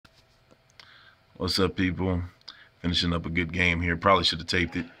What's up, people? Finishing up a good game here. Probably should have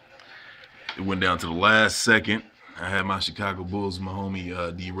taped it. It went down to the last second. I had my Chicago Bulls, my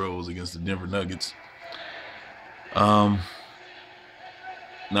homie D Rose against the Denver Nuggets. Now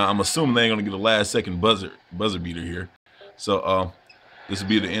I'm assuming they ain't gonna get a last second buzzer beater here. So this will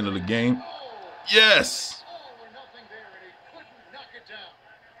be the end of the game. Yes!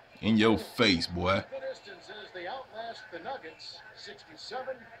 In your face, boy.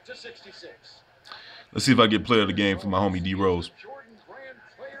 Let's see if I get player of the game for my homie D Rose.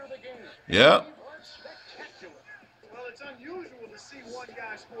 Yeah. Well, it's unusual to see one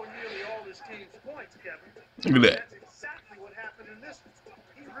guy score nearly all his team's points, Kevin. Look at that. That's exactly what happened in this one.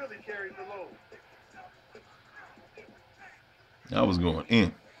 He really carried the load. I was going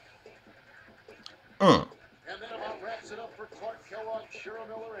in. And that about wraps it up for Clark Kellogg, Cheryl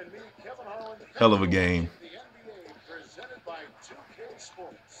Miller, and me, Kevin Harlan. Hell of a game. The NBA presented by 2K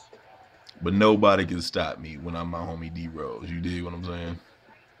Sports. But nobody can stop me when I'm my homie D Rose. You dig what I'm saying?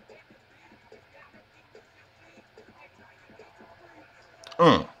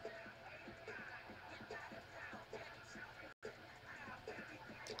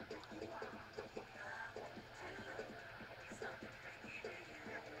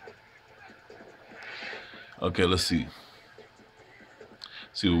 Okay, let's see.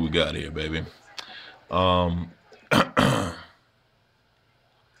 See what we got here, baby.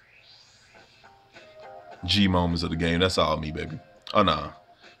 G moments of the game. That's all me, baby. Oh, nah.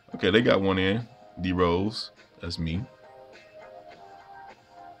 Okay, they got one in. D Rose. That's me.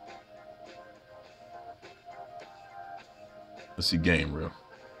 Let's see game real.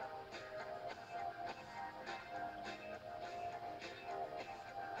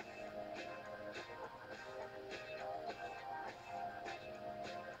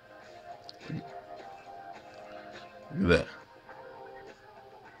 Look at that.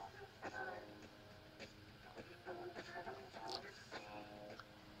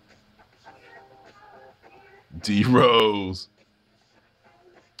 D Rose.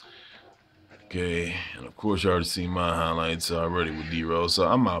 Okay, and of course you already seen my highlights already with D Rose. So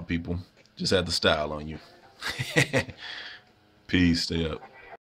I'm out, people. Just had the style on you. Peace. Stay up.